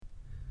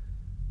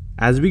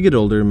As we get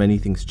older, many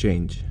things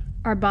change.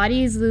 Our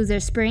bodies lose their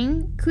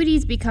spring,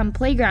 cooties become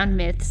playground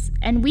myths,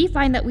 and we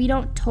find that we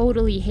don't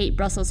totally hate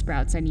Brussels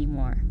sprouts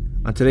anymore.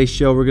 On today's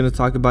show, we're going to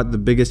talk about the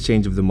biggest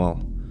change of them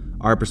all,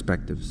 our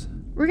perspectives.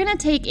 We're going to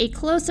take a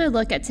closer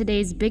look at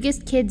today's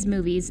biggest kids'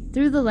 movies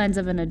through the lens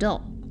of an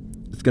adult.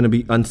 It's going to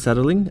be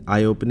unsettling,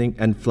 eye-opening,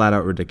 and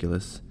flat-out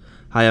ridiculous.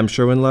 Hi, I'm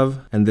Sherwin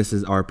Love, and this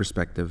is Our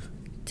Perspective.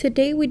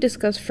 Today we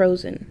discuss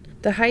Frozen,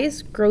 the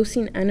highest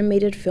grossing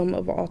animated film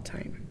of all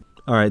time.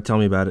 All right, tell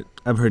me about it.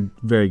 I've heard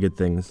very good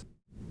things.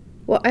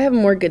 Well, I have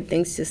more good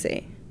things to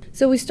say.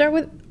 So we start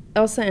with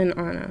Elsa and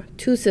Anna,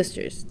 two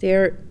sisters. They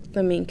are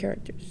the main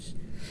characters.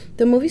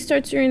 The movie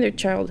starts during their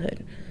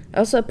childhood.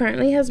 Elsa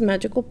apparently has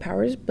magical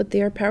powers, but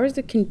they are powers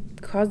that can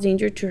cause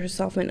danger to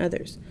herself and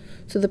others.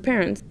 So the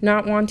parents,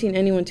 not wanting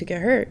anyone to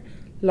get hurt,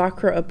 lock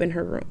her up in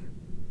her room.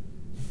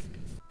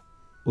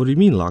 What do you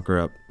mean lock her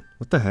up?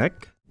 What the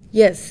heck?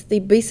 Yes, they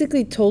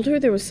basically told her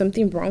there was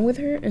something wrong with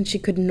her and she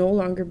could no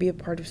longer be a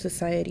part of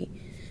society.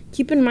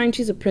 Keep in mind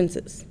she's a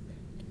princess.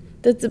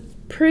 That's a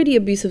pretty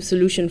abusive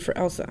solution for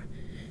Elsa.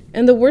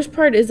 And the worst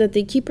part is that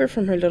they keep her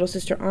from her little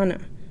sister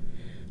Anna.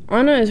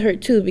 Anna is hurt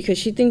too because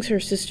she thinks her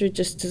sister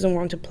just doesn't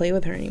want to play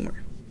with her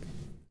anymore.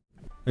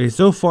 Okay,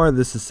 so far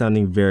this is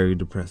sounding very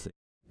depressing.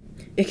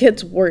 It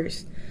gets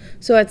worse.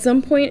 So at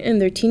some point in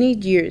their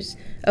teenage years,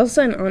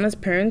 Elsa and Anna's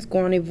parents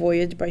go on a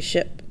voyage by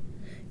ship.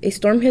 A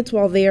storm hits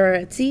while they are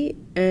at sea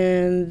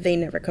and they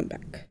never come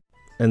back.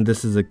 And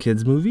this is a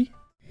kids' movie?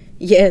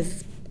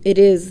 Yes, it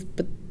is,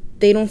 but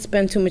they don't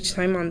spend too much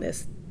time on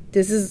this.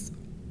 This is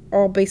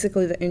all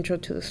basically the intro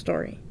to the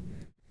story.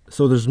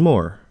 So there's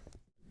more?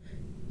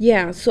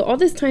 Yeah, so all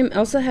this time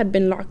Elsa had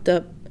been locked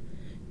up.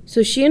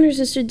 So she and her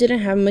sister didn't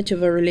have much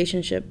of a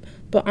relationship,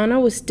 but Anna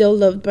was still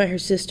loved by her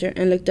sister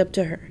and looked up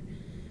to her.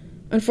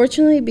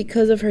 Unfortunately,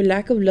 because of her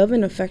lack of love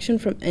and affection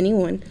from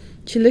anyone,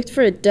 she looked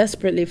for it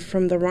desperately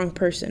from the wrong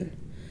person.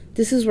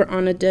 This is where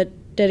Anna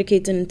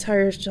dedicates an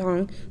entire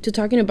song to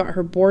talking about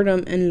her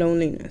boredom and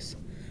loneliness.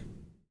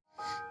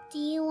 Do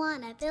you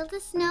want to build a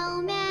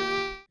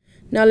snowman?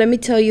 Now let me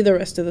tell you the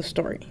rest of the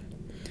story.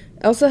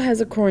 Elsa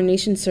has a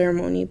coronation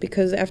ceremony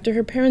because after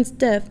her parents'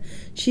 death,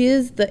 she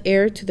is the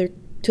heir to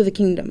the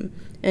kingdom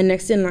and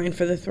next in line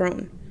for the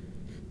throne.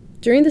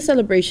 During the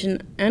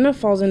celebration, Anna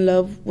falls in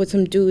love with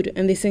some dude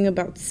and they sing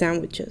about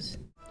sandwiches.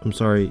 I'm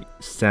sorry,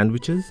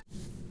 sandwiches?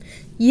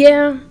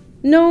 Yeah,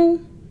 no,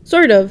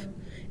 sort of.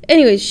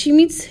 Anyways, she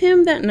meets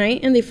him that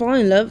night and they fall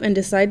in love and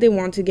decide they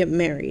want to get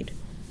married.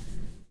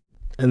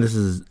 And this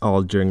is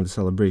all during the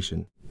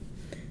celebration?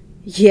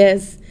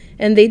 Yes,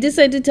 and they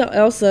decide to tell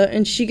Elsa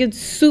and she gets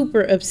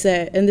super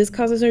upset and this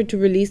causes her to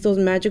release those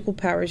magical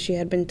powers she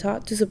had been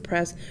taught to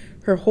suppress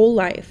her whole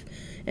life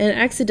and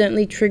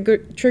accidentally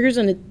triggers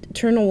an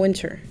eternal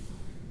winter.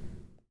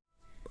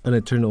 An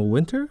eternal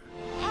winter?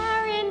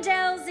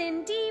 Arendelle's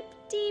in deep,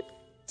 deep,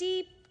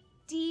 deep,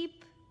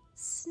 deep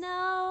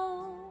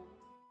snow.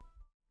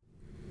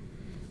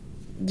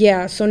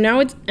 Yeah, so now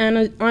it's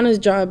Anna's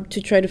job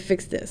to try to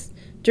fix this.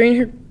 During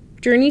her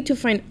journey to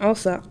find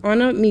Elsa,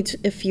 Anna meets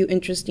a few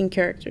interesting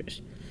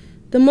characters.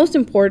 The most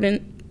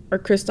important are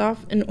Kristoff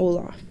and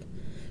Olaf.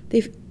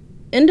 They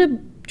end up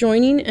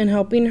joining and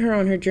helping her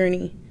on her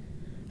journey.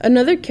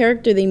 Another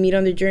character they meet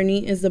on the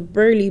journey is the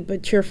burly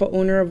but cheerful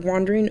owner of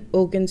Wandering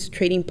Oaken's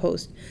Trading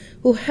Post,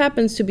 who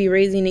happens to be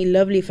raising a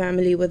lovely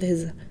family with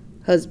his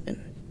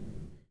husband.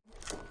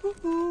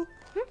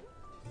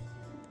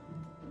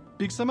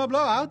 Big summer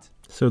blowout.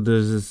 So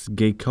there's this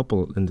gay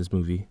couple in this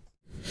movie.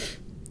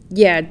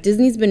 Yeah,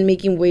 Disney's been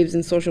making waves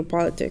in social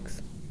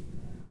politics.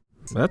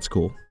 That's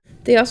cool.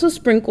 They also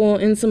sprinkle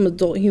in some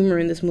adult humor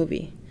in this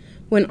movie.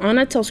 When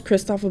Anna tells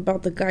Kristoff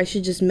about the guy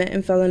she just met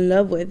and fell in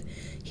love with,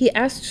 he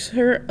asks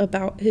her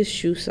about his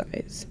shoe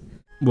size.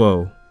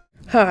 Whoa.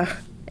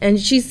 And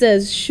she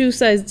says shoe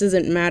size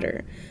doesn't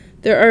matter.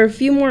 There are a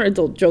few more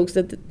adult jokes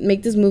that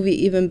make this movie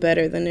even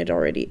better than it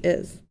already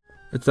is.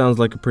 It sounds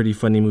like a pretty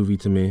funny movie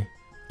to me.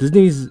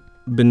 Disney's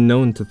been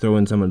known to throw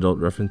in some adult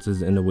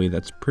references in a way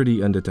that's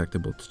pretty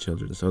undetectable to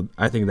children, so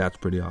I think that's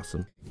pretty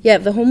awesome. Yeah,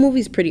 the whole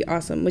movie's pretty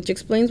awesome, which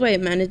explains why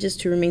it manages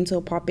to remain so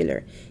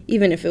popular,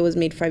 even if it was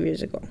made 5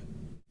 years ago.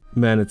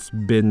 Man, it's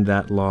been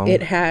that long.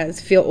 It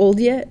has. Feel old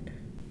yet?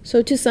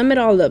 So to sum it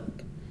all up,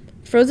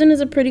 Frozen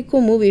is a pretty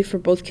cool movie for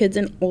both kids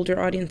and older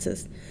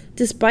audiences.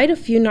 Despite a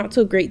few not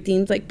so great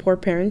themes like poor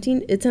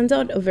parenting, it sends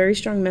out a very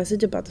strong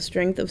message about the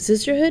strength of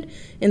sisterhood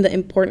and the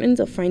importance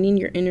of finding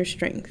your inner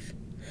strength.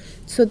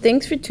 So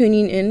thanks for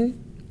tuning in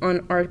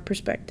on Our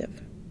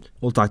Perspective.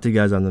 We'll talk to you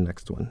guys on the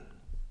next one.